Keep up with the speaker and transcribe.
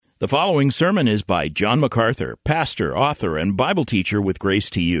The following sermon is by John MacArthur, pastor, author, and Bible teacher with Grace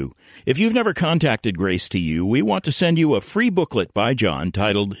to You. If you've never contacted Grace to You, we want to send you a free booklet by John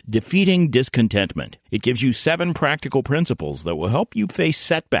titled Defeating Discontentment. It gives you 7 practical principles that will help you face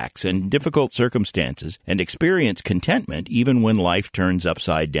setbacks and difficult circumstances and experience contentment even when life turns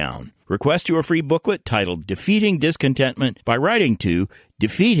upside down. Request your free booklet titled Defeating Discontentment by writing to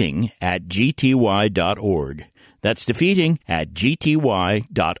defeating@gty.org. That's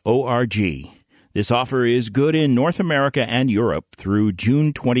defeating@gty.org. This offer is good in North America and Europe through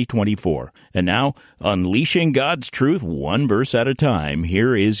June 2024. And now, unleashing God's truth one verse at a time,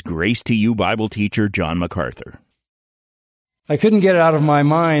 here is Grace to You Bible teacher John MacArthur. I couldn't get it out of my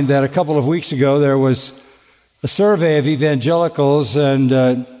mind that a couple of weeks ago there was a survey of evangelicals, and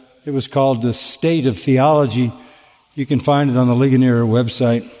it was called The State of Theology. You can find it on the Ligonier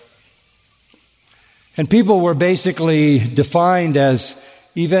website. And people were basically defined as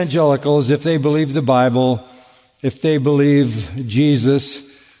evangelicals if they believed the Bible, if they believed Jesus,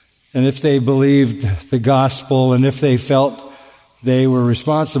 and if they believed the gospel, and if they felt they were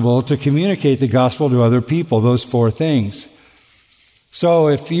responsible to communicate the gospel to other people, those 4 things. So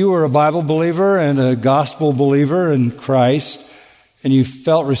if you were a Bible believer and a gospel believer in Christ, and you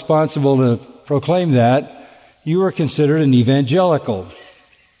felt responsible to proclaim that, you were considered an evangelical.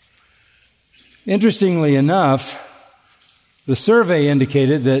 Interestingly enough, the survey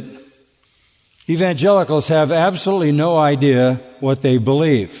indicated that evangelicals have absolutely no idea what they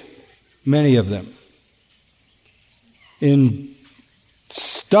believe, many of them. In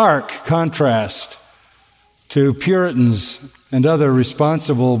stark contrast to Puritans and other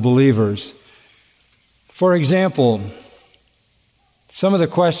responsible believers. For example, some of the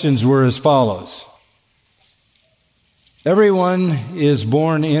questions were as follows. Everyone is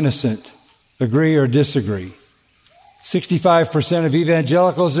born innocent. Agree or disagree? 65% of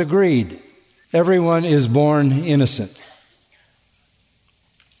evangelicals agreed. Everyone is born innocent.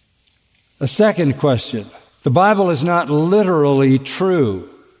 A second question. The Bible is not literally true.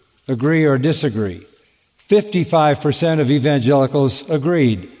 Agree or disagree? 55% of evangelicals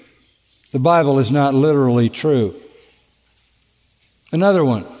agreed. The Bible is not literally true. Another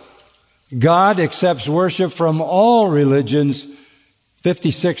one. God accepts worship from all religions.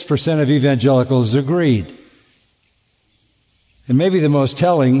 56% of evangelicals agreed. And maybe the most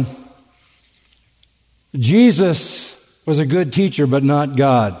telling, Jesus was a good teacher, but not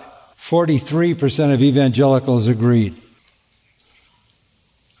God. 43% of evangelicals agreed.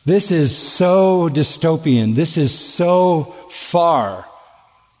 This is so dystopian. This is so far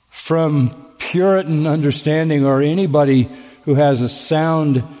from Puritan understanding or anybody who has a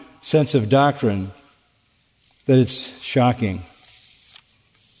sound sense of doctrine that it's shocking.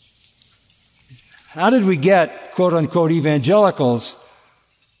 How did we get, quote-unquote, evangelicals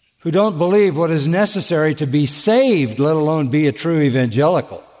who don't believe what is necessary to be saved, let alone be a true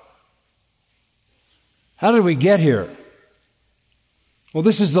evangelical? How did we get here? Well,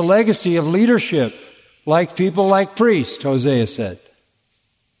 this is the legacy of leadership, like people like priests, Hosea said.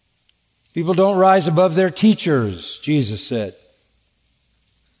 People don't rise above their teachers, Jesus said.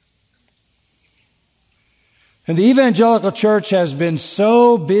 And the evangelical church has been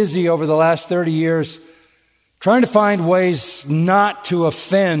so busy over the last 30 years trying to find ways not to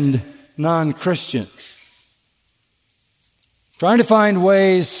offend non-Christians. Trying to find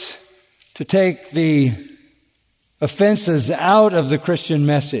ways to take the offenses out of the Christian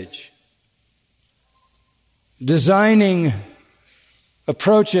message. Designing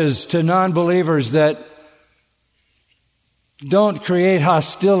approaches to non-believers that don't create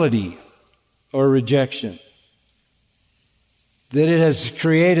hostility or rejection. That it has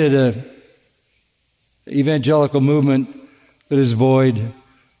created an evangelical movement that is void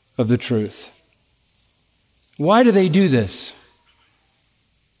of the truth. Why do they do this?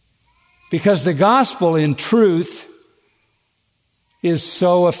 Because the gospel in truth is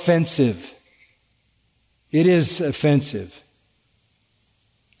so offensive. It is offensive.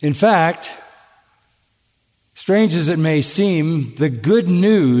 In fact, strange as it may seem, the good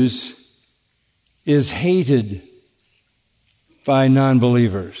news is hated by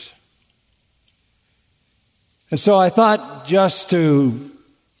non-believers. And so I thought, just to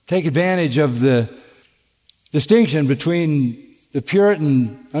take advantage of the distinction between the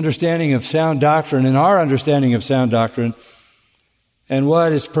Puritan understanding of sound doctrine and our understanding of sound doctrine and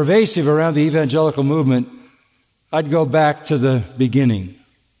what is pervasive around the evangelical movement, I'd go back to the beginning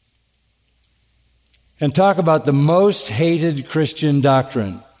and talk about the most hated Christian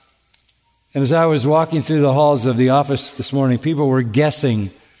doctrine. And as I was walking through the halls of the office this morning, people were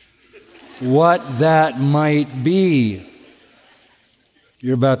guessing what that might be.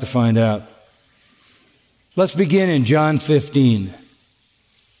 You're about to find out. Let's begin in John 15.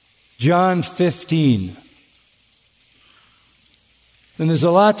 John 15. And there's a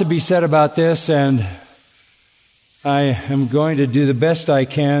lot to be said about this, and I am going to do the best I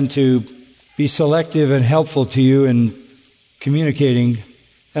can to be selective and helpful to you in communicating.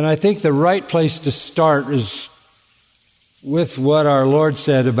 And I think the right place to start is with what our Lord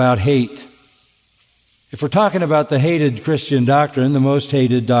said about hate. If we're talking about the hated Christian doctrine, the most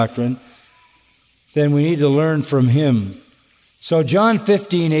hated doctrine, then we need to learn from Him. So John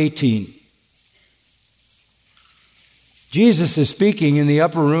 15:18. Jesus is speaking in the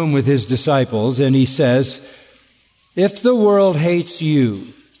upper room with His disciples, and He says, "If the world hates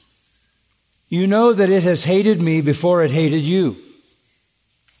you, you know that it has hated me before it hated you."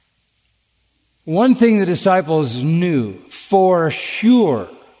 One thing the disciples knew for sure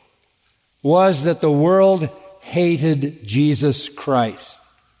was that the world hated Jesus Christ.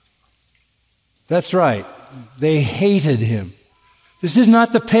 That's right. They hated Him. This is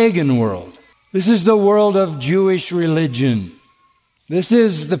not the pagan world. This is the world of Jewish religion. This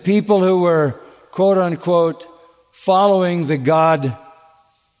is the people who were, quote unquote, following the God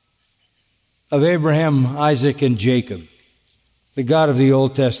of Abraham, Isaac, and Jacob, the God of the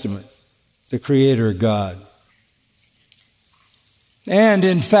Old Testament, the Creator God. And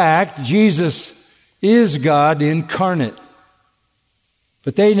in fact, Jesus is God incarnate,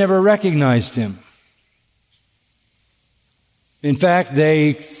 but they never recognized Him. In fact,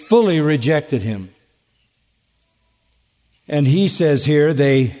 they fully rejected Him. And He says here,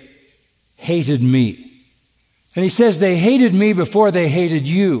 they hated me. And He says they hated me before they hated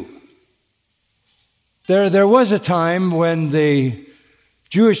you. There was a time when the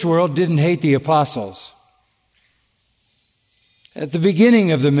Jewish world didn't hate the apostles. At the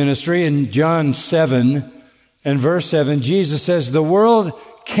beginning of the ministry, in John 7 and verse 7, Jesus says, "The world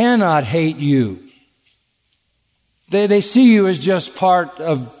cannot hate you." They see you as just part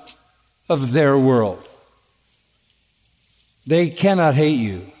of their world. They cannot hate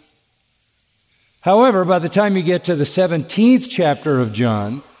you. However, by the time you get to the 17th chapter of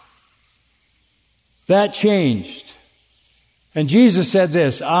John, that changed. And Jesus said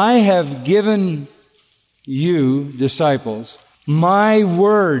this, "I have given you, disciples, my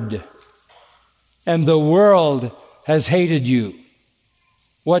word, and the world has hated you."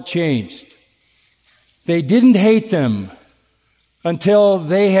 What changed? They didn't hate them until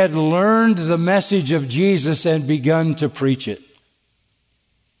they had learned the message of Jesus and begun to preach it.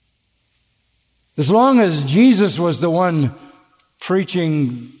 As long as Jesus was the one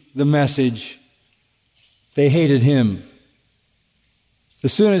preaching the message, they hated Him.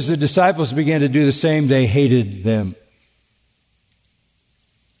 As soon as the disciples began to do the same, they hated them.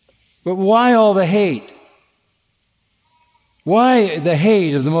 But why all the hate? Why the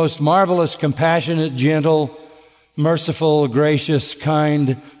hate of the most marvelous, compassionate, gentle, merciful, gracious,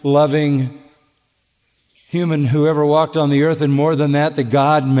 kind, loving human who ever walked on the earth, and more than that, the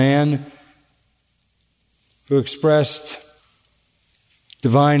God-man who expressed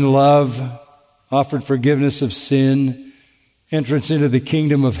divine love, offered forgiveness of sin, entrance into the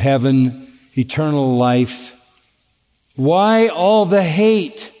kingdom of heaven, eternal life? Why all the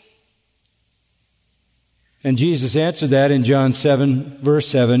hate? And Jesus answered that in John 7, verse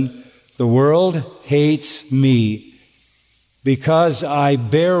 7, "The world hates me because I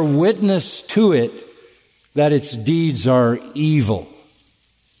bear witness to it that its deeds are evil."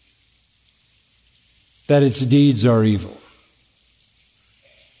 That its deeds are evil.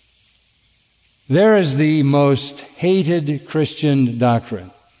 There is the most hated Christian doctrine.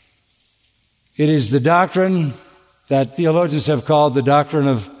 It is the doctrine that theologians have called the doctrine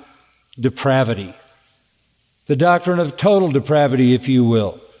of depravity. The doctrine of total depravity, if you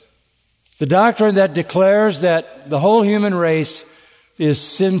will. The doctrine that declares that the whole human race is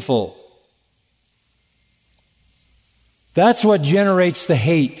sinful. That's what generates the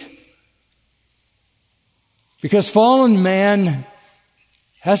hate. Because fallen man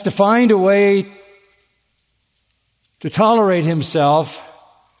has to find a way to tolerate himself.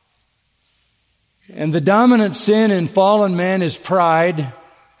 And the dominant sin in fallen man is pride.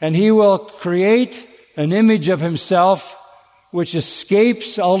 And he will create an image of himself which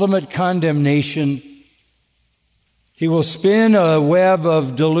escapes ultimate condemnation. He will spin a web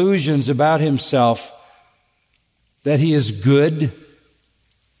of delusions about himself that he is good,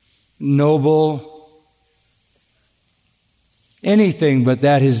 noble, anything but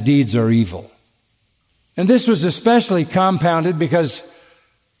that his deeds are evil. And this was especially compounded because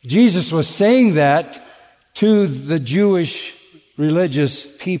Jesus was saying that to the Jewish religious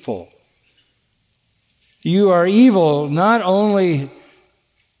people. You are evil not only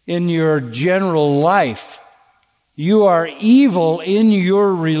in your general life. You are evil in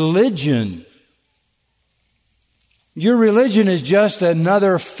your religion. Your religion is just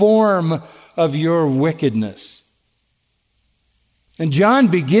another form of your wickedness. And John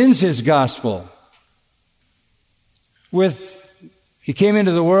begins his gospel with, he came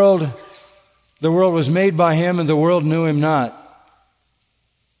into the world was made by him, and the world knew him not.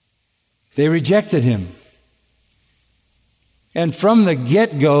 They rejected him. And from the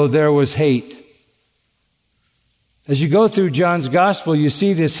get-go, there was hate. As you go through John's gospel, you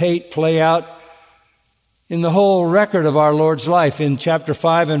see this hate play out in the whole record of our Lord's life. In chapter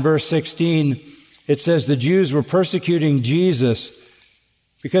 5 and verse 16, it says the Jews were persecuting Jesus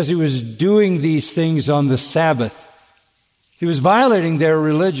because he was doing these things on the Sabbath. He was violating their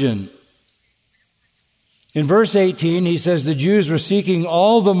religion. In verse 18, he says the Jews were seeking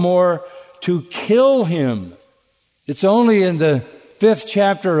all the more to kill him. It's only in the 5th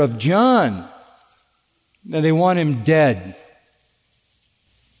chapter of John that they want him dead.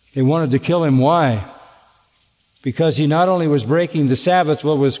 They wanted to kill him. Why? Because he not only was breaking the Sabbath,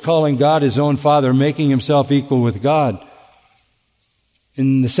 but was calling God his own Father, making himself equal with God.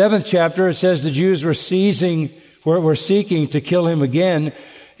 In the 7th chapter, it says the Jews were seeking to kill him again.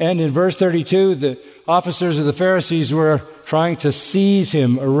 And in verse 32, the officers of the Pharisees were trying to seize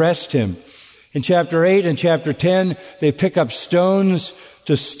him, arrest him. In chapter 8 and chapter 10, they pick up stones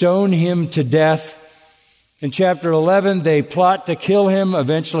to stone him to death. In chapter 11, they plot to kill him,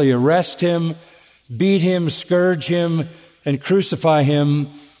 eventually arrest him, beat him, scourge him, and crucify him.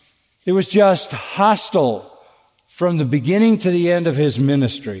 It was just hostile from the beginning to the end of his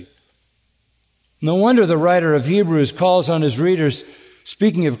ministry. No wonder the writer of Hebrews calls on his readers,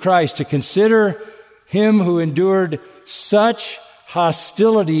 speaking of Christ, to consider him who endured such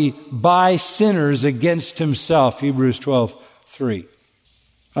hostility by sinners against himself. Hebrews 12:3.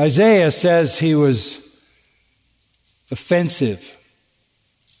 Isaiah says he was offensive.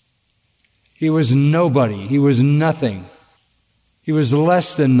 He was nobody. He was nothing. He was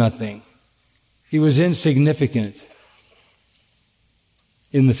less than nothing. He was insignificant.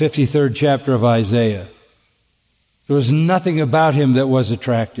 In the 53rd chapter of Isaiah, there was nothing about him that was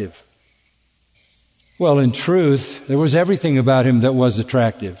attractive. Well, in truth, there was everything about him that was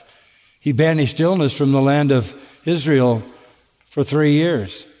attractive. He banished illness from the land of Israel for 3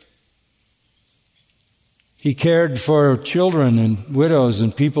 years. He cared for children and widows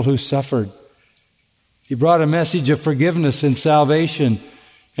and people who suffered. He brought a message of forgiveness and salvation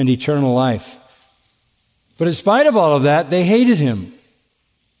and eternal life. But in spite of all of that, they hated him.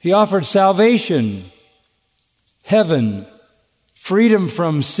 He offered salvation, heaven, freedom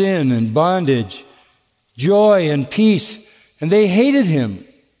from sin and bondage, joy and peace, and they hated him.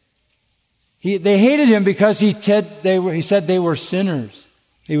 They hated him because he said they were sinners.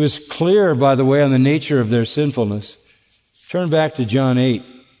 He was clear, by the way, on the nature of their sinfulness. Turn back to John 8.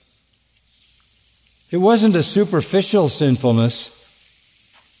 It wasn't a superficial sinfulness.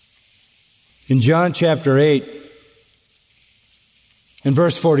 In John chapter 8, in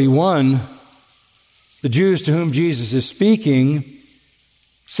verse 41, the Jews to whom Jesus is speaking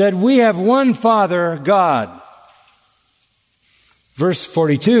said, "We have one Father, God." Verse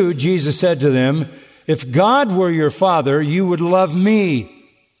 42, Jesus said to them, "If God were your Father, you would love me."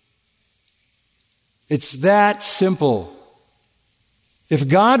 It's that simple. If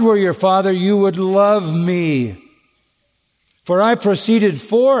God were your Father, you would love me. For I proceeded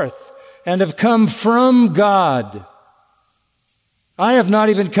forth and have come from God. I have not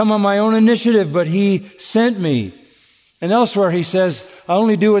even come on my own initiative, but He sent me. And elsewhere He says, I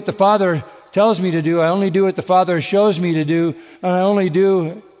only do what the Father tells me to do. I only do what the Father shows me to do. And I only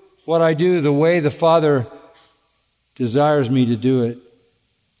do what I do the way the Father desires me to do it.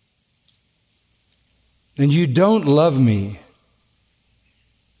 And you don't love me.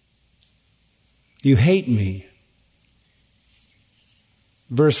 You hate me.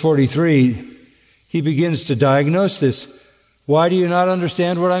 Verse 43, He begins to diagnose this. Why do you not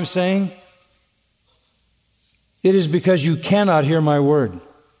understand what I'm saying? It is because you cannot hear my word.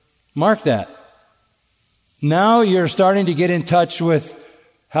 Mark that. Now you're starting to get in touch with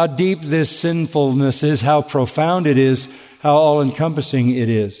how deep this sinfulness is, how profound it is, how all-encompassing it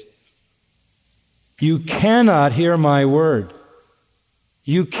is. You cannot hear my word.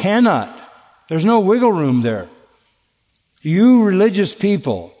 You cannot. There's no wiggle room there. You religious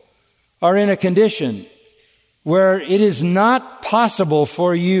people are in a condition where it is not possible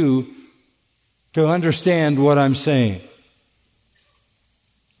for you to understand what I'm saying.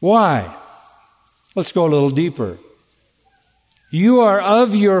 Why? Let's go a little deeper. You are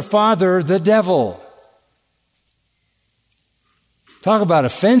of your father, the devil. Talk about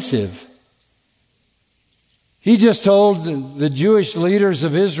offensive. He just told the Jewish leaders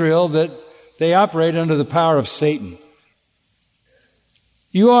of Israel that they operate under the power of Satan.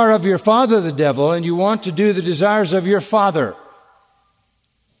 You are of your father, the devil, and you want to do the desires of your father.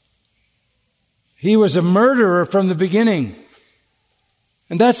 He was a murderer from the beginning.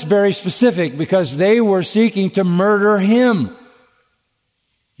 And that's very specific because they were seeking to murder him.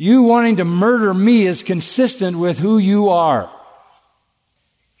 You wanting to murder me is consistent with who you are.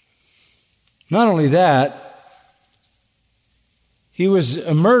 Not only that, he was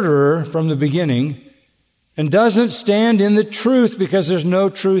a murderer from the beginning and doesn't stand in the truth because there's no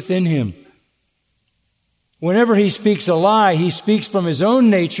truth in him. Whenever he speaks a lie, he speaks from his own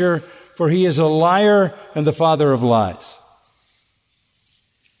nature, for he is a liar and the father of lies.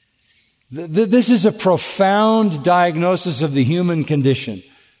 This is a profound diagnosis of the human condition.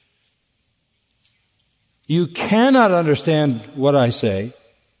 You cannot understand what I say.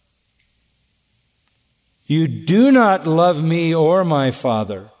 You do not love me or my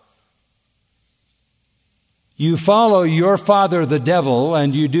Father. You follow your father, the devil,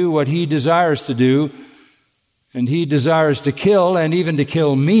 and you do what he desires to do, and he desires to kill and even to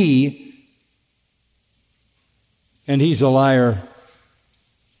kill me, and he's a liar,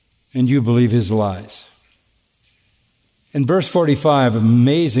 and you believe his lies. In verse 45,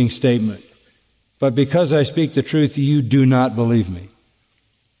 amazing statement. But because I speak the truth, you do not believe me.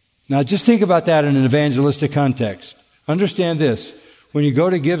 Now just think about that in an evangelistic context. Understand this. When you go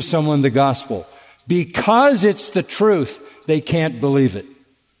to give someone the gospel, because it's the truth, they can't believe it.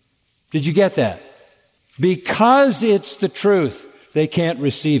 Did you get that? Because it's the truth, they can't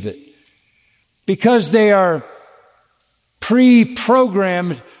receive it. Because they are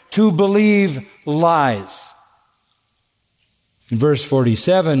pre-programmed to believe lies. In verse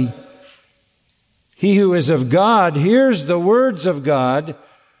 47, he who is of God hears the words of God.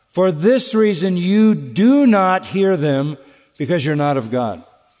 For this reason you do not hear them, because you're not of God.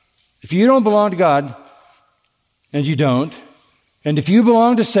 If you don't belong to God, and you don't, and if you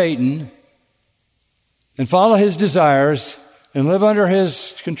belong to Satan and follow his desires and live under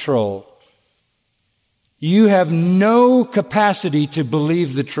his control, you have no capacity to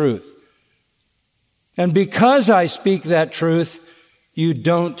believe the truth. And because I speak that truth, you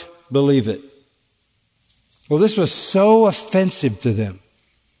don't believe it. Well, this was so offensive to them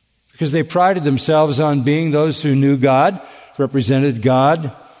because they prided themselves on being those who knew God, represented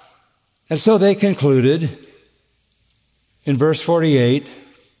God. And so they concluded in verse 48,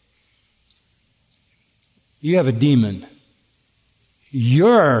 you have a demon.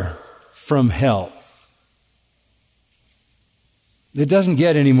 You're from hell. It doesn't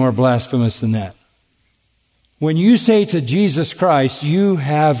get any more blasphemous than that. When you say to Jesus Christ, you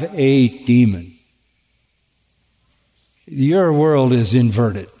have a demon, your world is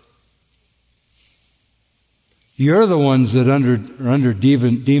inverted. You're the ones that are under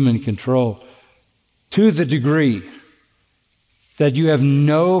demon control to the degree that you have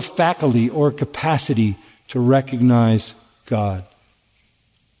no faculty or capacity to recognize God.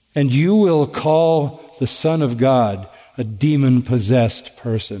 And you will call the Son of God a demon-possessed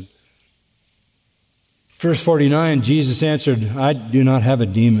person. Verse 49, Jesus answered, I do not have a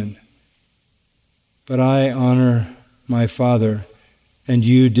demon, but I honor my Father, and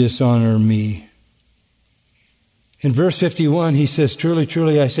you dishonor me. In verse 51, he says, truly,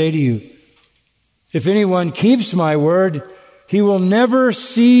 truly, I say to you, if anyone keeps my word, he will never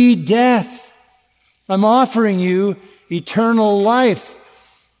see death. I'm offering you eternal life.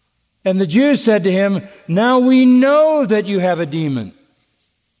 And the Jews said to him, now we know that you have a demon.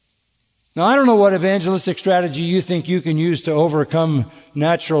 Now, I don't know what evangelistic strategy you think you can use to overcome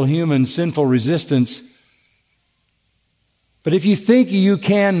natural human sinful resistance. But if you think you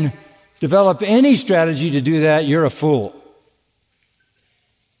can develop any strategy to do that, you're a fool.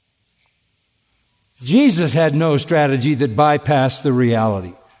 Jesus had no strategy that bypassed the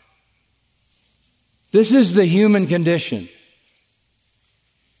reality. This is the human condition.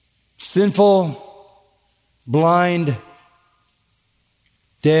 Sinful, blind,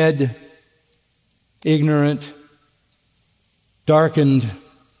 dead, ignorant, darkened,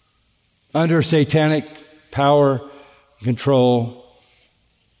 under satanic power, control.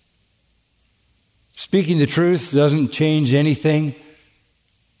 Speaking the truth doesn't change anything.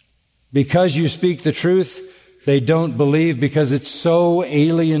 Because you speak the truth, they don't believe because it's so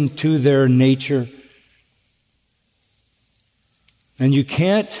alien to their nature. And you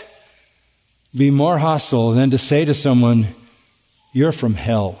can't be more hostile than to say to someone, you're from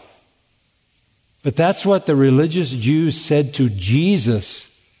hell. But that's what the religious Jews said to Jesus.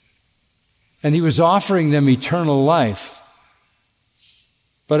 And he was offering them eternal life.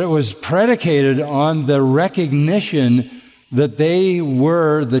 but it was predicated on the recognition that they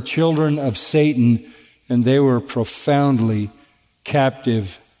were the children of Satan and they were profoundly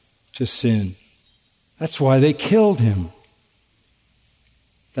captive to sin. That's why they killed him.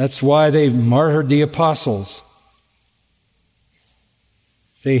 That's why they martyred the apostles.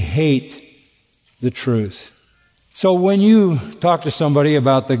 They hate the truth. So when you talk to somebody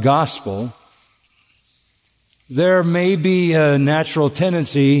about the gospel, there may be a natural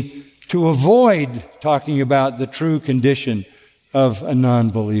tendency to avoid talking about the true condition of a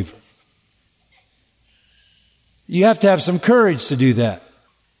non-believer. You have to have some courage to do that.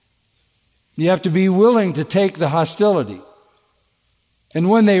 You have to be willing to take the hostility. And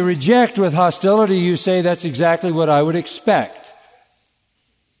when they reject with hostility, you say, that's exactly what I would expect.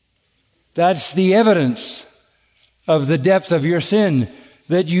 That's the evidence of the depth of your sin,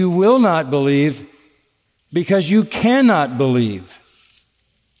 that you will not believe because you cannot believe.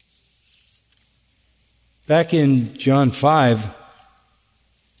 Back in John 5,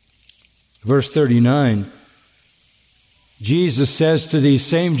 verse 39, Jesus says to these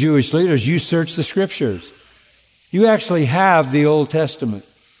same Jewish leaders, you search the Scriptures. You actually have the Old Testament.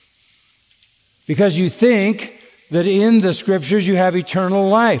 Because you think that in the Scriptures you have eternal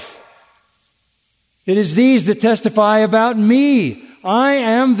life. It is these that testify about me. I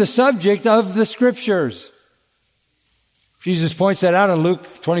am the subject of the Scriptures. Jesus points that out in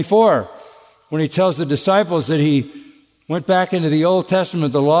Luke 24 when he tells the disciples that he went back into the Old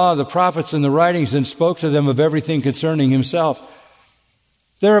Testament, the law, the prophets, and the writings and spoke to them of everything concerning himself.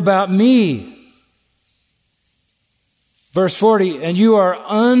 They're about me. Verse 40, and you are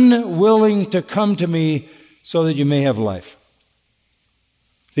unwilling to come to me so that you may have life.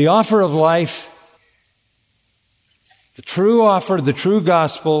 The offer of life, the true offer, the true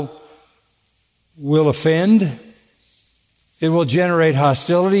gospel, will offend. It will generate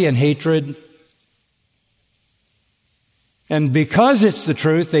hostility and hatred. And because it's the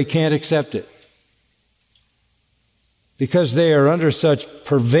truth, they can't accept it. Because they are under such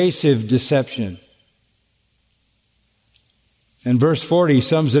pervasive deception. And verse 40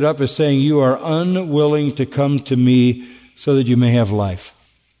 sums it up as saying, you are unwilling to come to me so that you may have life.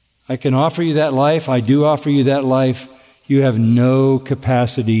 I can offer you that life. I do offer you that life. You have no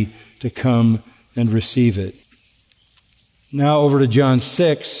capacity to come and receive it. Now over to John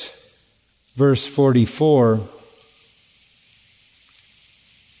 6, verse 44.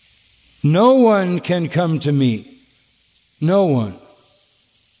 No one can come to me, no one,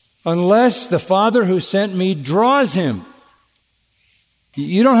 unless the Father who sent me draws him.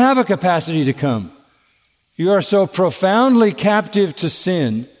 You don't have a capacity to come. You are so profoundly captive to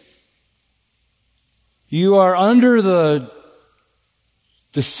sin. You are under the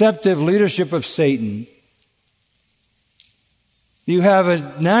deceptive leadership of Satan. You have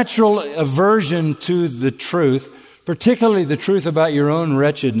a natural aversion to the truth, particularly the truth about your own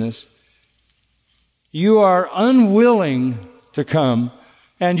wretchedness. You are unwilling to come,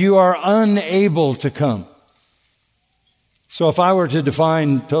 and you are unable to come. So if I were to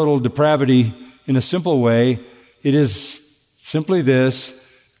define total depravity in a simple way, it is simply this,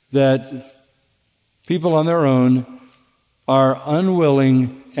 that people on their own are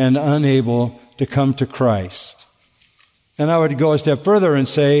unwilling and unable to come to Christ. And I would go a step further and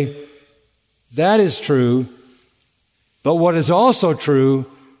say, that is true, but what is also true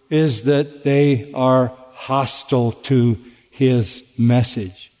is that they are hostile to his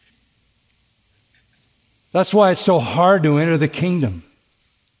message. That's why it's so hard to enter the kingdom,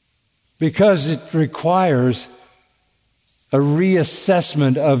 because it requires a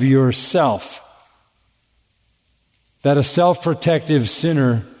reassessment of yourself that a self-protective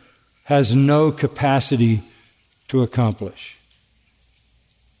sinner has no capacity to accomplish.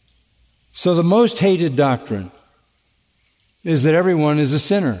 So the most hated doctrine is that everyone is a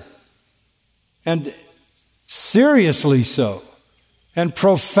sinner. And seriously so. And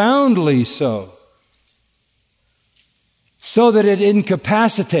profoundly so. So that it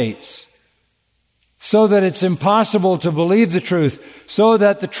incapacitates. So that it's impossible to believe the truth. So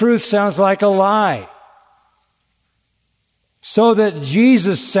that the truth sounds like a lie. So that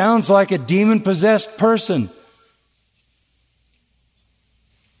Jesus sounds like a demon-possessed person.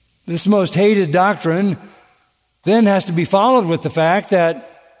 This most hated doctrine then has to be followed with the fact that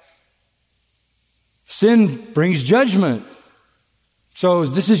sin brings judgment. So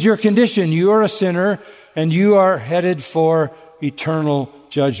this is your condition. You are a sinner and you are headed for eternal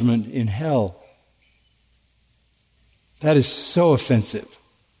judgment in hell. That is so offensive.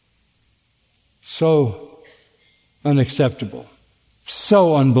 So unacceptable.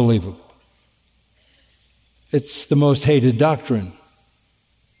 So unbelievable. It's the most hated doctrine.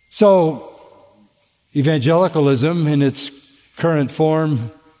 So, evangelicalism in its current form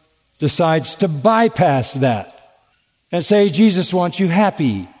decides to bypass that and say Jesus wants you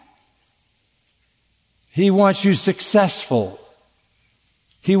happy. He wants you successful.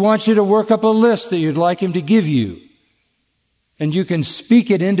 He wants you to work up a list that you'd like Him to give you. And you can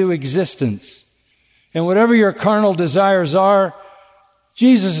speak it into existence. And whatever your carnal desires are,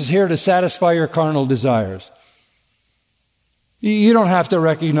 Jesus is here to satisfy your carnal desires. You don't have to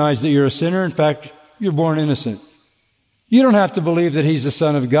recognize that you're a sinner. In fact, you're born innocent. You don't have to believe that He's the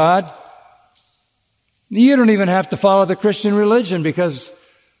Son of God. You don't even have to follow the Christian religion because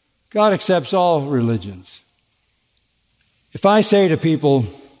God accepts all religions. If I say to people,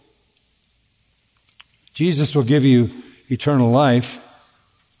 Jesus will give you eternal life,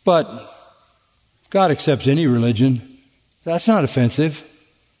 but God accepts any religion, that's not offensive.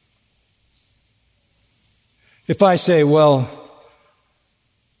 If I say, well,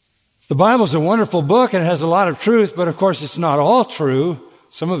 the Bible's a wonderful book and it has a lot of truth, but of course it's not all true.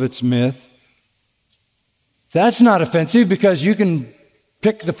 Some of it's myth. That's not offensive because you can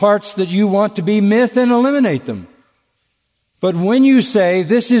pick the parts that you want to be myth and eliminate them. But when you say,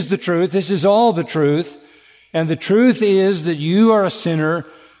 this is the truth, this is all the truth, and the truth is that you are a sinner,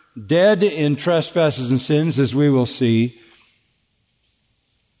 dead in trespasses and sins, as we will see,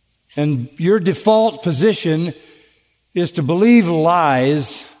 and your default position is to believe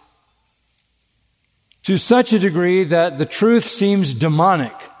lies to such a degree that the truth seems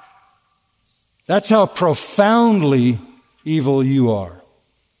demonic. That's how profoundly evil you are.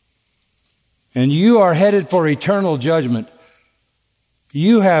 And you are headed for eternal judgment.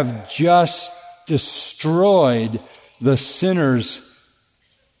 You have just destroyed the sinner's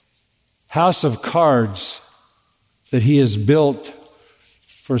house of cards that he has built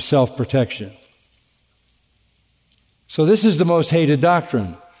for self-protection. So this is the most hated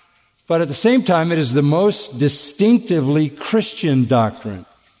doctrine. But at the same time, it is the most distinctively Christian doctrine.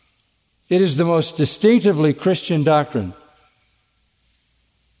 It is the most distinctively Christian doctrine.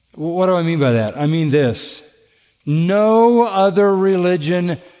 What do I mean by that? I mean this. No other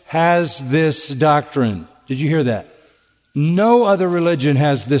religion has this doctrine. Did you hear that? No other religion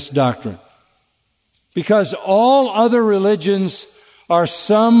has this doctrine. Because all other religions are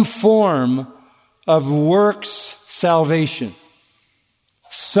some form of works salvation.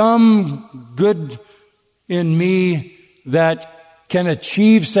 Some good in me that can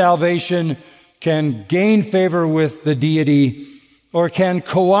achieve salvation, can gain favor with the deity, or can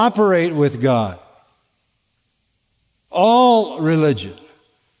cooperate with God. All religion,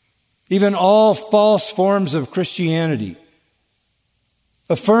 even all false forms of Christianity,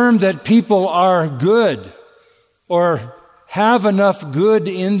 affirm that people are good or have enough good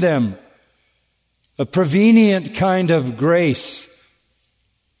in them, a prevenient kind of grace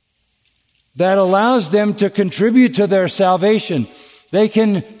that allows them to contribute to their salvation. They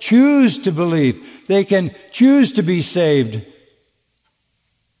can choose to believe. They can choose to be saved.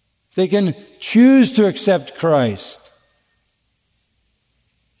 They can choose to accept Christ.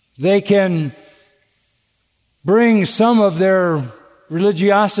 They can bring some of their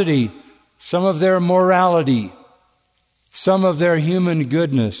religiosity, some of their morality, some of their human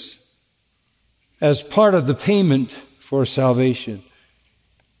goodness as part of the payment for salvation.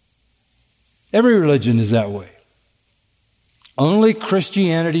 Every religion is that way. Only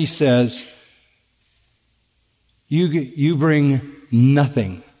Christianity says you bring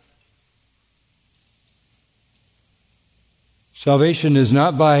nothing. Salvation is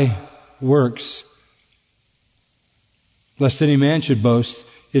not by works, lest any man should boast.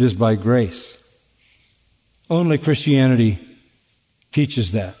 It is by grace. Only Christianity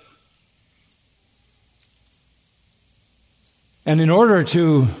teaches that. And in order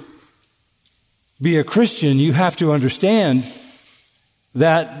to be a Christian, you have to understand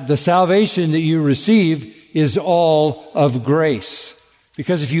that the salvation that you receive is all of grace.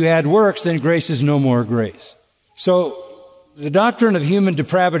 Because if you add works, then grace is no more grace. So, the doctrine of human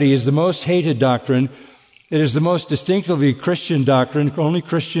depravity is the most hated doctrine. It is the most distinctively Christian doctrine. Only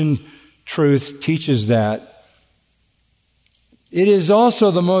Christian truth teaches that. It is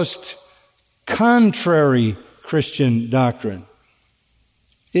also the most contrary Christian doctrine.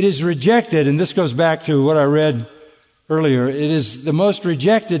 It is rejected, and this goes back to what I read earlier. It is the most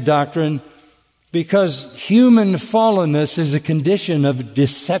rejected doctrine because human fallenness is a condition of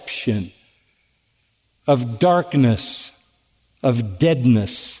deception, of darkness, of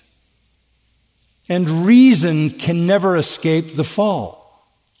deadness. And reason can never escape the fall.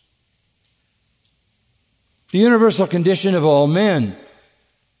 The universal condition of all men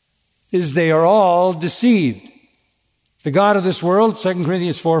is they are all deceived. The God of this world, 2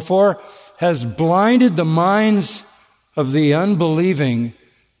 Corinthians 4:4, has blinded the minds of the unbelieving,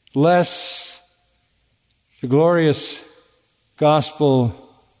 lest the glorious gospel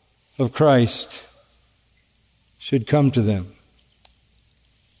of Christ should come to them.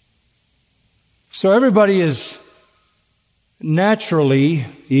 So everybody is naturally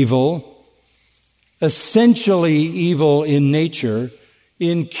evil, essentially evil in nature,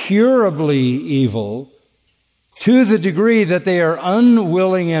 incurably evil, to the degree that they are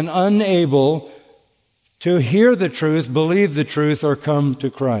unwilling and unable to hear the truth, believe the truth, or come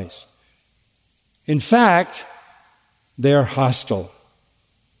to Christ. In fact, they are hostile.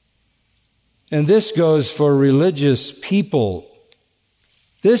 And this goes for religious people.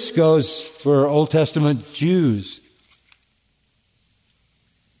 This goes for Old Testament Jews.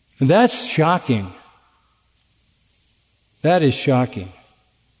 And that's shocking. That is shocking.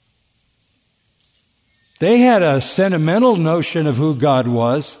 They had a sentimental notion of who God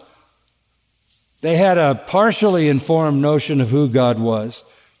was. They had a partially informed notion of who God was.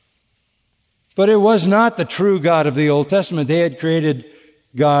 But it was not the true God of the Old Testament. They had created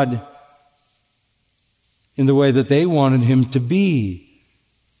God in the way that they wanted him to be.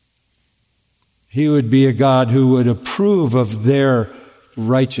 He would be a God who would approve of their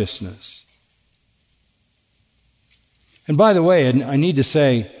righteousness. And by the way, I need to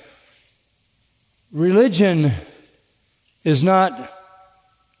say, religion is not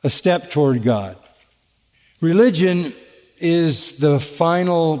a step toward God. Religion is the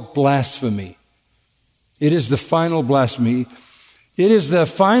final blasphemy. It is the final blasphemy. It is the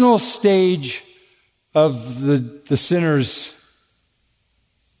final stage of the sinner's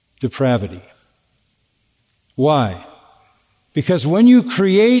depravity. Why? Because when you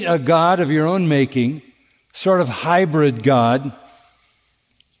create a God of your own making, sort of hybrid God,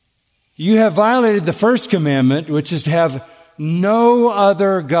 you have violated the first commandment, which is to have no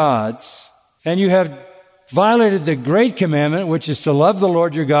other gods. And you have violated the great commandment, which is to love the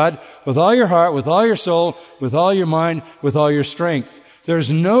Lord your God with all your heart, with all your soul, with all your mind, with all your strength.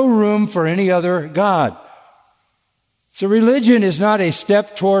 There's no room for any other God. So religion is not a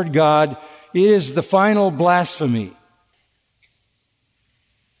step toward God. It is the final blasphemy.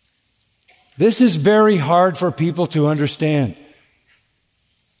 This is very hard for people to understand,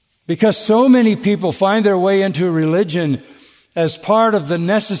 because so many people find their way into religion as part of the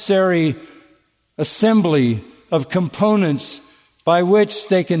necessary assembly of components by which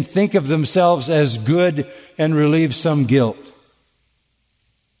they can think of themselves as good and relieve some guilt.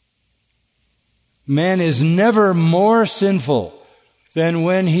 Man is never more sinful than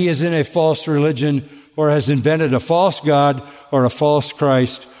when he is in a false religion or has invented a false God or a false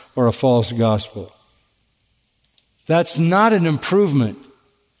Christ or a false gospel. That's not an improvement.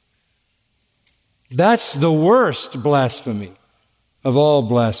 That's the worst blasphemy of all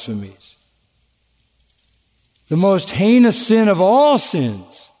blasphemies. The most heinous sin of all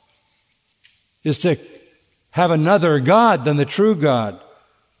sins is to have another God than the true God,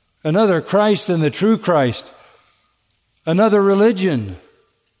 another Christ than the true Christ, another religion.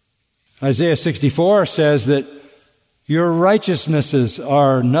 Isaiah 64 says that your righteousnesses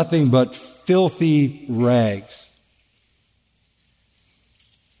are nothing but filthy rags.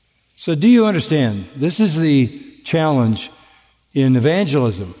 So do you understand? This is the challenge in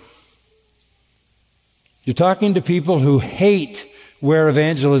evangelism. You're talking to people who hate where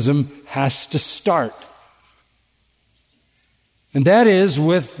evangelism has to start. And that is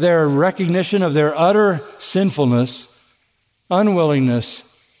with their recognition of their utter sinfulness, unwillingness,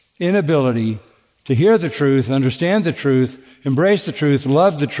 inability to hear the truth, understand the truth, embrace the truth,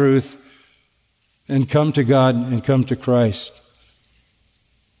 love the truth, and come to God and come to Christ.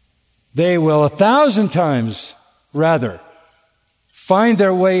 They will 1,000 times rather find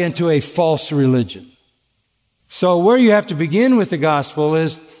their way into a false religion. So where you have to begin with the gospel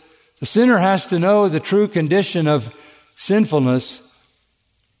is the sinner has to know the true condition of sinfulness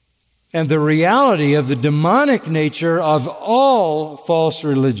and the reality of the demonic nature of all false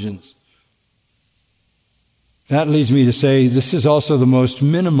religions. That leads me to say this is also the most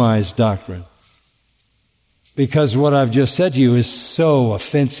minimized doctrine, because what I've just said to you is so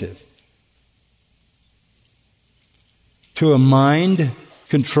offensive. To a mind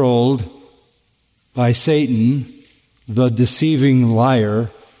controlled by Satan, the deceiving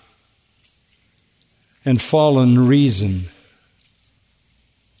liar, and fallen reason.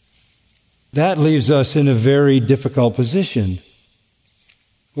 That leaves us in a very difficult position.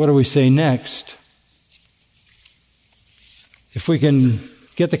 What do we say next? If we can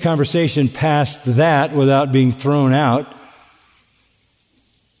get the conversation past that without being thrown out,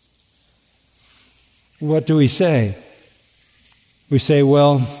 what do we say? We say,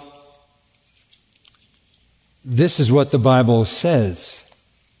 well, this is what the Bible says.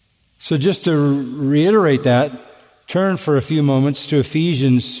 So just to reiterate that, turn for a few moments to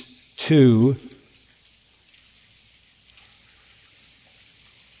Ephesians 2.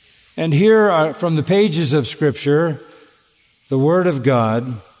 And here, from the pages of Scripture, the Word of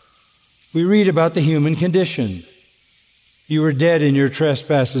God, we read about the human condition. You were dead in your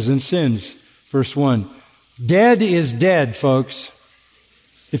trespasses and sins. Verse 1. Dead is dead, folks.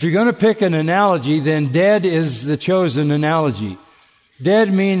 If you're going to pick an analogy, then dead is the chosen analogy.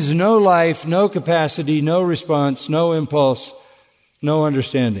 Dead means no life, no capacity, no response, no impulse, no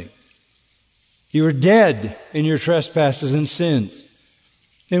understanding. You were dead in your trespasses and sins,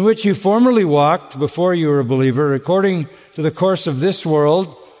 in which you formerly walked before you were a believer, according to the course of this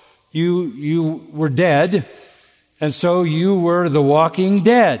world. You were dead, and so you were the walking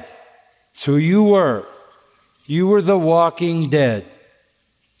dead. So you were. You were the walking dead.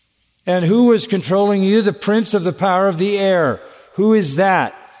 And who was controlling you? The prince of the power of the air. Who is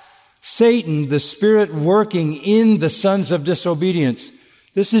that? Satan, the spirit working in the sons of disobedience.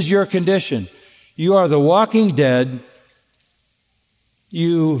 This is your condition. You are the walking dead.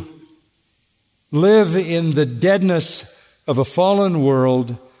 You live in the deadness of a fallen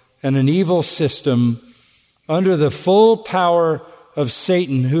world and an evil system under the full power of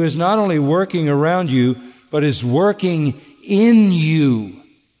Satan, who is not only working around you, but is working in you.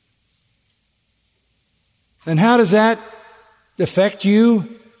 And how does that affect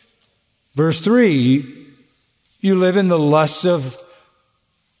you? Verse 3, you live in the lusts of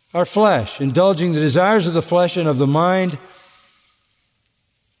our flesh, indulging the desires of the flesh and of the mind,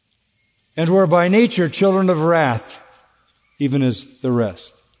 and were by nature children of wrath, even as the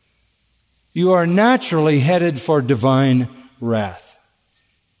rest. You are naturally headed for divine wrath.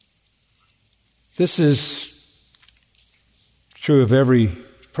 This is true of every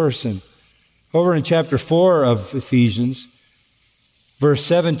person. Over in chapter 4 of Ephesians, verse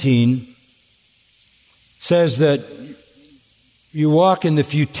 17, says that you walk in the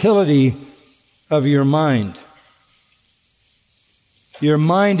futility of your mind. Your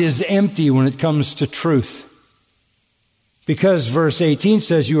mind is empty when it comes to truth. Because verse 18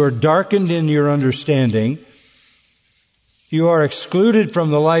 says you are darkened in your understanding. You are excluded from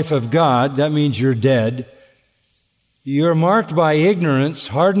the life of God. That means you're dead. You are marked by ignorance,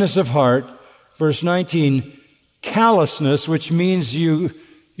 hardness of heart. Verse 19, callousness, which means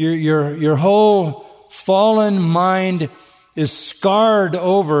your whole fallen mind is scarred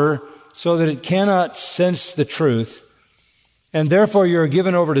over so that it cannot sense the truth. And therefore you are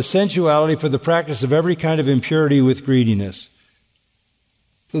given over to sensuality for the practice of every kind of impurity with greediness.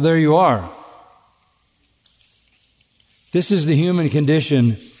 So there you are. This is the human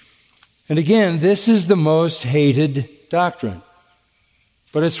condition. And again, this is the most hated doctrine.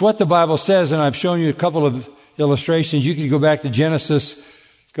 But it's what the Bible says, and I've shown you a couple of illustrations. You could go back to Genesis.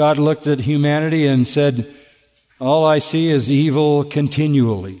 God looked at humanity and said, all I see is evil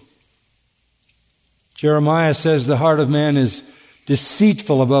continually. Jeremiah says the heart of man is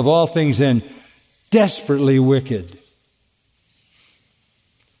deceitful above all things and desperately wicked.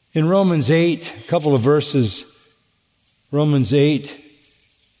 In Romans 8, a couple of verses, Romans 8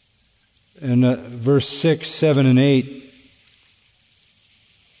 and verse 6, 7, and 8,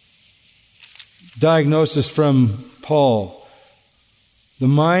 diagnosis from Paul. The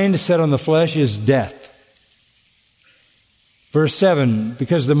mind set on the flesh is death. Verse 7,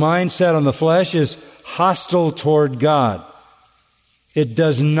 because the mind set on the flesh is hostile toward God. It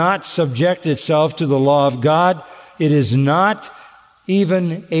does not subject itself to the law of God. It is not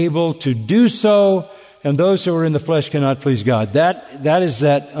even able to do so, and those who are in the flesh cannot please God. That is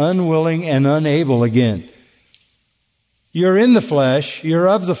that unwilling and unable again. You're in the flesh, you're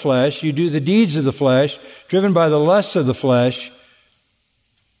of the flesh, you do the deeds of the flesh, driven by the lusts of the flesh,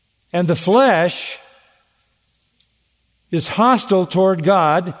 and the flesh is hostile toward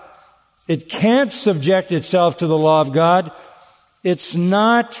God. It can't subject itself to the law of God. It's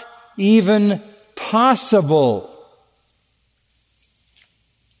not even possible.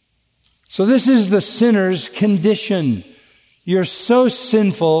 So this is the sinner's condition. You're so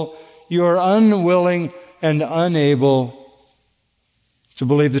sinful, you're unwilling and unable to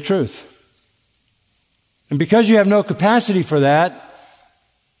believe the truth. And because you have no capacity for that,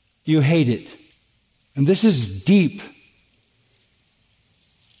 you hate it. And this is deep.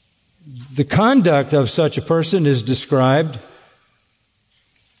 The conduct of such a person is described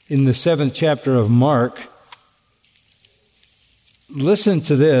in the 7th chapter of Mark. Listen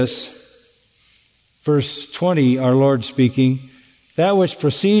to this. Verse 20, our Lord speaking, that which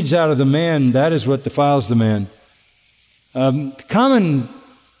proceeds out of the man, that is what defiles the man. Common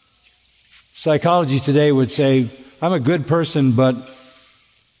psychology today would say, I'm a good person, but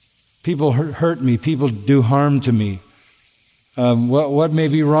people hurt me. People do harm to me. What may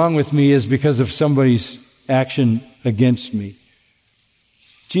be wrong with me is because of somebody's action against me.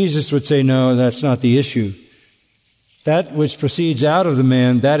 Jesus would say, no, that's not the issue. That which proceeds out of the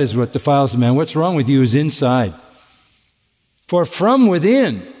man, that is what defiles the man. What's wrong with you is inside. For from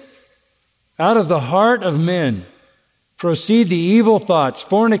within, out of the heart of men, proceed the evil thoughts,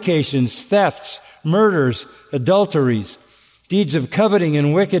 fornications, thefts, murders, adulteries, deeds of coveting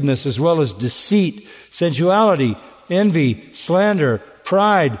and wickedness, as well as deceit, sensuality, envy, slander,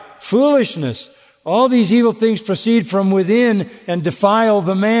 pride, foolishness. All these evil things proceed from within and defile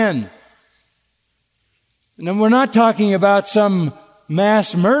the man. And we're not talking about some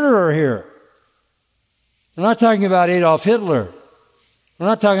mass murderer here. We're not talking about Adolf Hitler. We're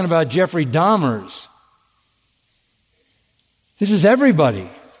not talking about Jeffrey Dahmers. This is everybody.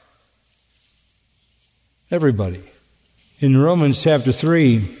 Everybody. In Romans chapter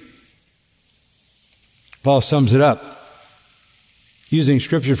 3, Paul sums it up using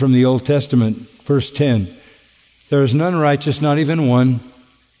scripture from the Old Testament, verse 10. There is none righteous, not even one.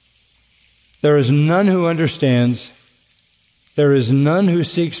 There is none who understands. There is none who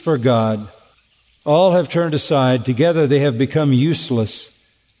seeks for God. All have turned aside. Together they have become useless.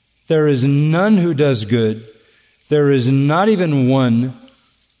 There is none who does good. There is not even one.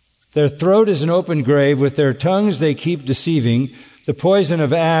 Their throat is an open grave. With their tongues they keep deceiving. The poison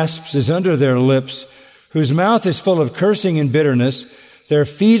of asps is under their lips, whose mouth is full of cursing and bitterness. Their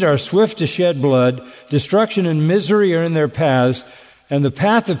feet are swift to shed blood. Destruction and misery are in their paths, and the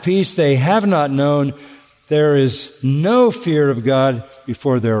path of peace they have not known. There is no fear of God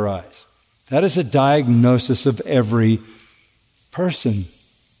before their eyes. That is a diagnosis of every person.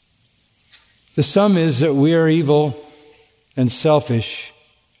 The sum is that we are evil and selfish,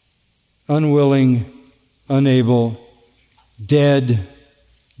 unwilling, unable, dead,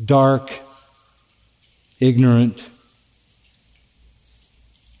 dark, ignorant,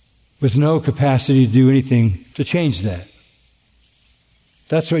 with no capacity to do anything to change that.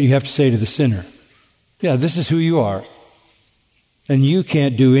 That's what you have to say to the sinner. Yeah, this is who you are, and you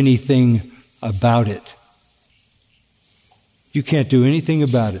can't do anything about it. You can't do anything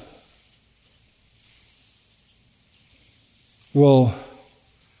about it. Well,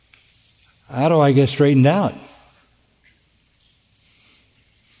 how do I get straightened out?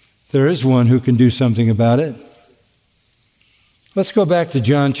 There is one who can do something about it. Let's go back to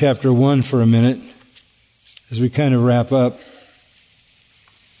John chapter 1 for a minute as we kind of wrap up.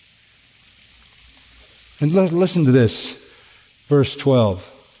 And listen to this, verse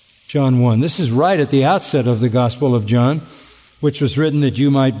 12, John 1. This is right at the outset of the Gospel of John, which was written that you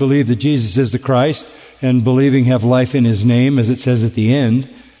might believe that Jesus is the Christ, and believing have life in his name, as it says at the end.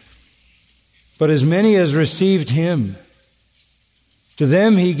 But as many as received him, to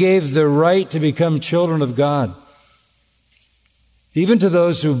them he gave the right to become children of God, even to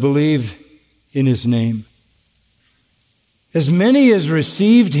those who believe in his name. As many as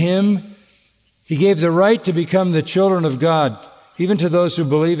received him, he gave the right to become the children of God, even to those who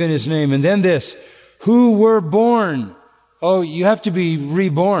believe in his name. And then this, who were born. Oh, you have to be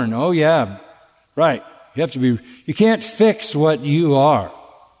reborn. Oh, yeah, right. You can't fix what you are.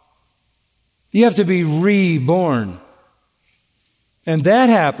 You have to be reborn. And that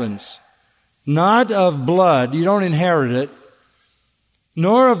happens not of blood, you don't inherit it,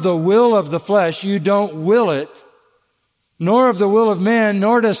 nor of the will of the flesh, you don't will it, nor of the will of man,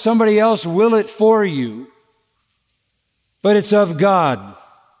 nor does somebody else will it for you, but it's of God.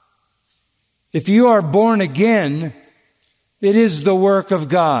 If you are born again, it is the work of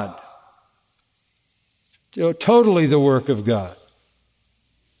God. Totally the work of God.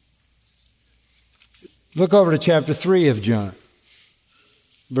 Look over to chapter 3 of John,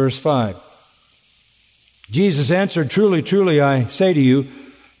 verse 5. Jesus answered, truly, truly, I say to you,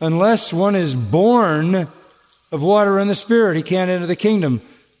 unless one is born of water and the Spirit, he can't enter the kingdom.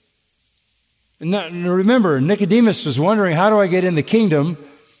 And remember, Nicodemus was wondering, how do I get in the kingdom?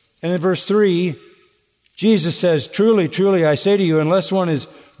 And in verse 3, Jesus says, truly, truly, I say to you, unless one is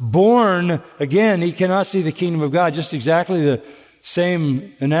born again, he cannot see the kingdom of God. Just exactly the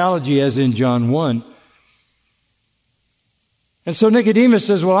same analogy as in John 1. And so Nicodemus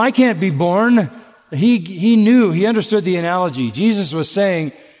says, well, I can't be born. He knew, he understood the analogy. Jesus was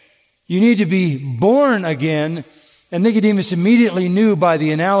saying, you need to be born again. And Nicodemus immediately knew by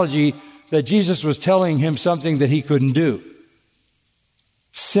the analogy that Jesus was telling him something that he couldn't do.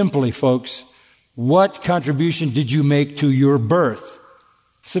 Simply, folks, what contribution did you make to your birth?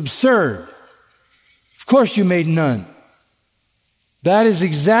 It's absurd. Of course you made none. That is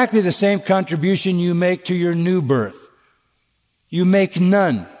exactly the same contribution you make to your new birth. You make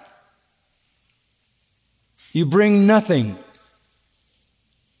none. You bring nothing.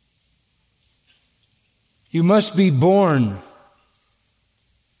 You must be born.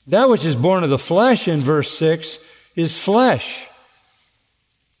 That which is born of the flesh, in verse 6, is flesh.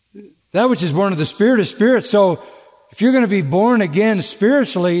 That which is born of the Spirit is spirit. So if you're going to be born again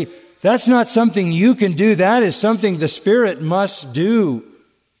spiritually, that's not something you can do. That is something the Spirit must do.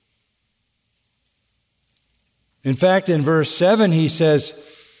 In fact, in verse 7, he says,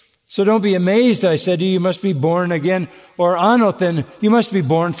 so don't be amazed, I said to you, you must be born again. Or anothen, you must be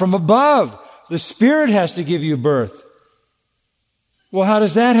born from above. The Spirit has to give you birth. Well, how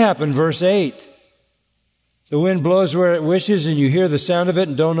does that happen? Verse 8. The wind blows where it wishes, and you hear the sound of it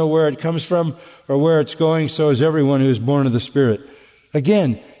and don't know where it comes from or where it's going. So is everyone who is born of the Spirit.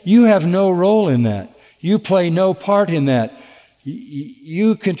 Again, you have no role in that. You play no part in that.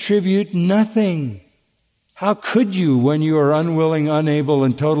 You contribute nothing. How could you when you are unwilling, unable,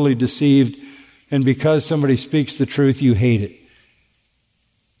 and totally deceived, and because somebody speaks the truth, you hate it?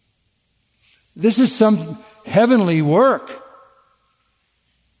 This is some heavenly work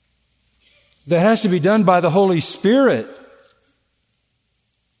that has to be done by the Holy Spirit.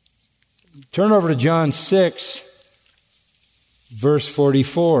 Turn over to John 6, verse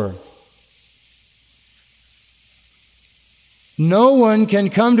 44. No one can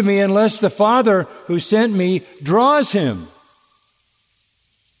come to me unless the Father who sent me draws him.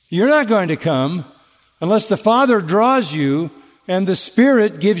 You're not going to come unless the Father draws you and the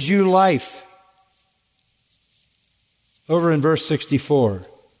Spirit gives you life. Over in verse 64.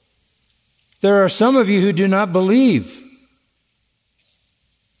 There are some of you who do not believe.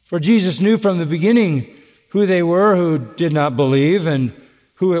 For Jesus knew from the beginning who they were who did not believe and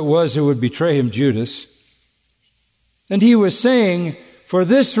who it was who would betray him, Judas. And he was saying, for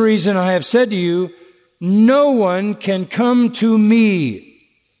this reason I have said to you, no one can come to me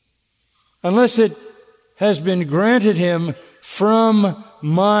unless it has been granted him from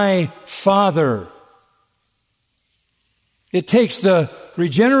my Father. It takes the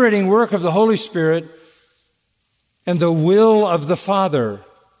regenerating work of the Holy Spirit and the will of the Father.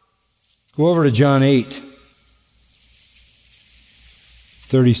 Go over to John 8,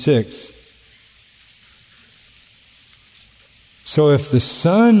 36. So if the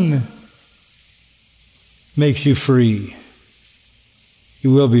Son makes you free,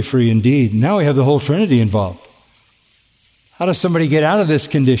 you will be free indeed. Now we have the whole Trinity involved. How does somebody get out of this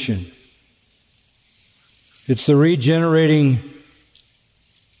condition? It's the regenerating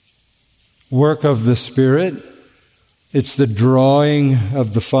work of the Spirit. It's the drawing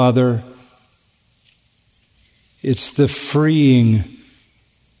of the Father. It's the freeing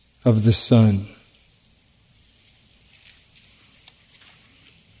of the Son.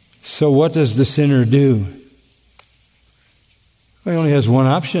 So what does the sinner do? Well, he only has one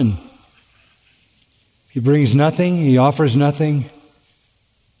option. He brings nothing. He offers nothing.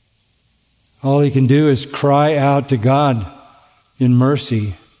 All he can do is cry out to God in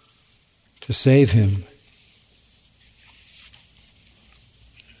mercy to save him.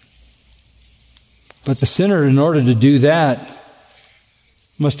 But the sinner, in order to do that,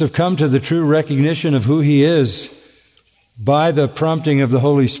 must have come to the true recognition of who he is by the prompting of the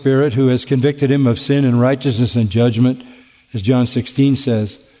Holy Spirit, who has convicted him of sin and righteousness and judgment, as John 16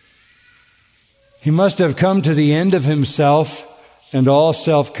 says. He must have come to the end of himself and all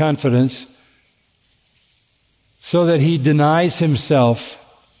self-confidence so that he denies himself,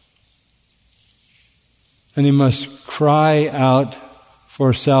 and he must cry out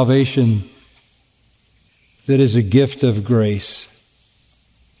for salvation that is a gift of grace.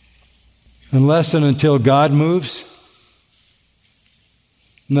 Unless and until God moves,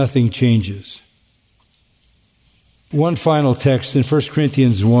 nothing changes. One final text in 1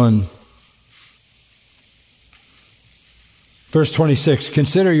 Corinthians 1. Verse 26,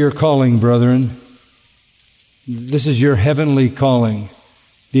 consider your calling, brethren. This is your heavenly calling,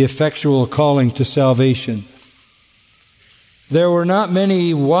 the effectual calling to salvation. There were not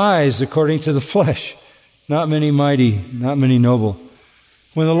many wise according to the flesh, not many mighty, not many noble.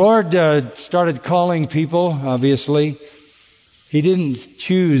 When the Lord started calling people, obviously, He didn't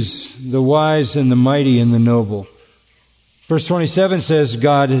choose the wise and the mighty and the noble. Verse 27 says,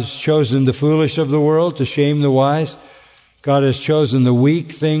 God has chosen the foolish of the world to shame the wise. God has chosen the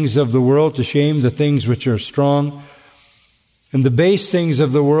weak things of the world to shame the things which are strong. And the base things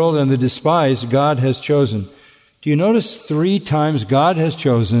of the world and the despised, God has chosen. Do you notice 3 times God has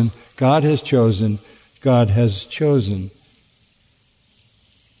chosen, God has chosen, God has chosen?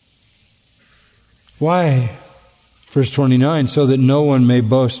 Why Verse 29, so that no one may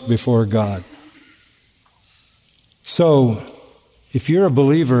boast before God. So, if you're a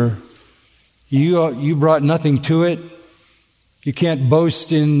believer, you brought nothing to it. You can't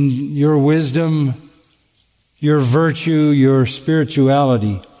boast in your wisdom, your virtue, your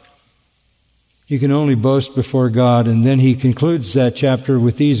spirituality. You can only boast before God. And then he concludes that chapter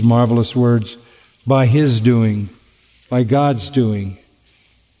with these marvelous words, by His doing, by God's doing,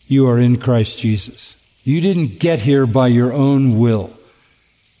 you are in Christ Jesus. You didn't get here by your own will.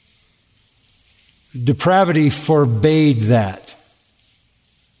 Depravity forbade that.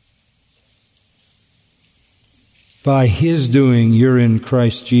 By His doing, you're in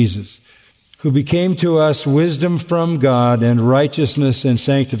Christ Jesus, who became to us wisdom from God and righteousness and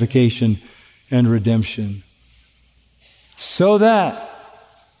sanctification and redemption. So that,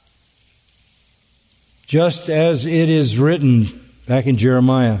 just as it is written back in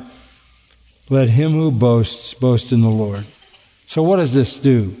Jeremiah, let him who boasts boast in the Lord. So what does this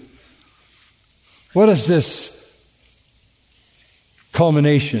do? What is this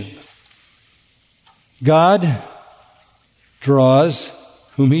culmination? God draws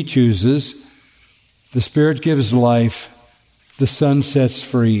whom He chooses. The Spirit gives life. The Son sets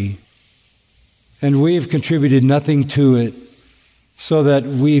free. And we've contributed nothing to it, so that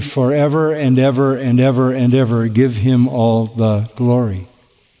we forever and ever and ever and ever give Him all the glory.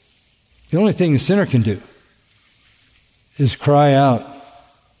 The only thing a sinner can do is cry out,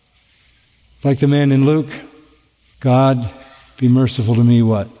 like the man in Luke, God, be merciful to me,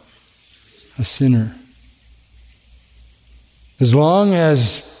 what? A sinner. As long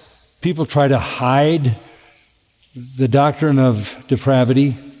as people try to hide the doctrine of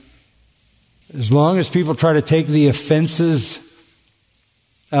depravity, as long as people try to take the offenses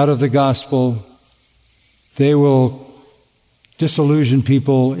out of the gospel, they will disillusion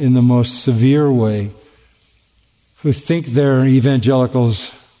people in the most severe way who think they're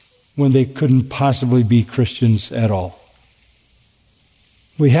evangelicals when they couldn't possibly be Christians at all.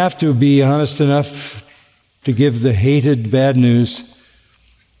 We have to be honest enough to give the hated bad news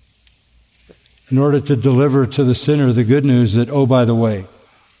in order to deliver to the sinner the good news that, oh, by the way,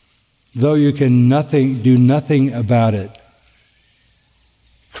 though you can do nothing about it,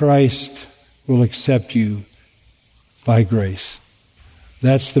 Christ will accept you by grace.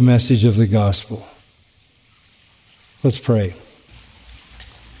 That's the message of the gospel. Let's pray.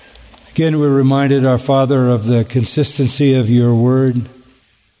 Again, we're reminded, our Father, of the consistency of your word,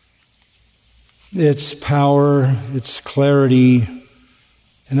 its power, its clarity.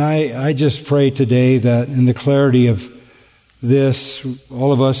 And I just pray today that in the clarity of this,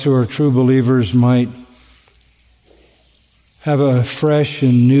 all of us who are true believers might have a fresh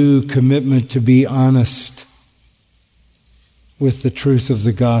and new commitment to be honest with the truth of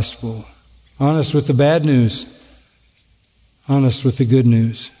the gospel, honest with the bad news, honest with the good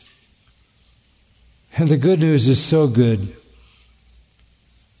news. And the good news is so good.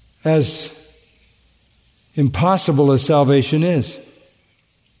 As impossible as salvation is,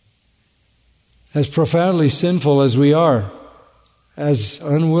 as profoundly sinful as we are, as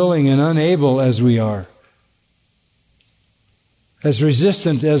unwilling and unable as we are, as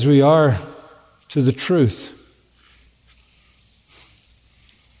resistant as we are to the truth,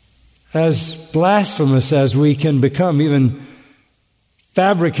 as blasphemous as we can become, even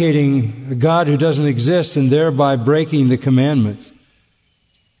fabricating a God who doesn't exist and thereby breaking the commandments,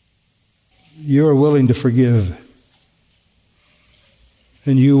 you are willing to forgive.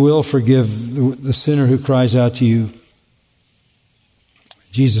 And you will forgive the sinner who cries out to you.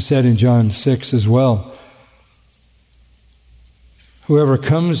 Jesus said in John 6 as well, whoever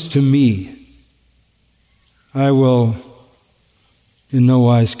comes to me, I will in no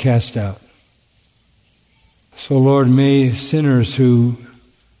wise cast out. So, Lord, may sinners who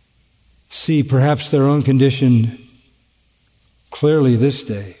see perhaps their own condition clearly this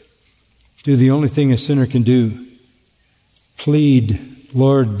day do the only thing a sinner can do. Plead,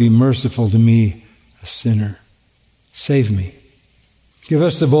 Lord, be merciful to me, a sinner. Save me. Give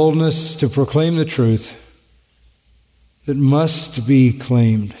us the boldness to proclaim the truth that must be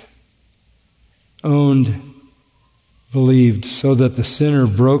claimed, owned, believed, so that the sinner,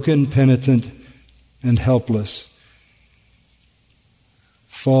 broken, penitent, and helpless,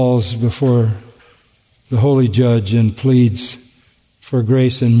 falls before the holy judge and pleads for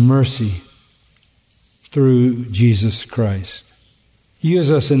grace and mercy through Jesus Christ.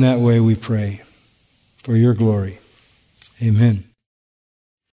 Use us in that way, we pray, for your glory. Amen.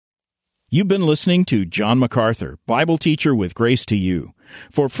 You've been listening to John MacArthur, Bible teacher with Grace to You.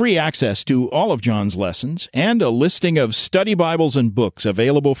 For free access to all of John's lessons and a listing of study Bibles and books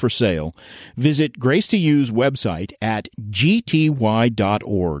available for sale, visit Grace to You's website at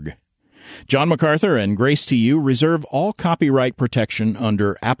gty.org. John MacArthur and Grace to You reserve all copyright protection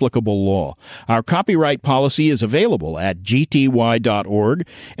under applicable law. Our copyright policy is available at gty.org,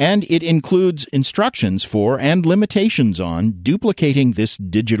 and it includes instructions for and limitations on duplicating this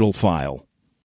digital file.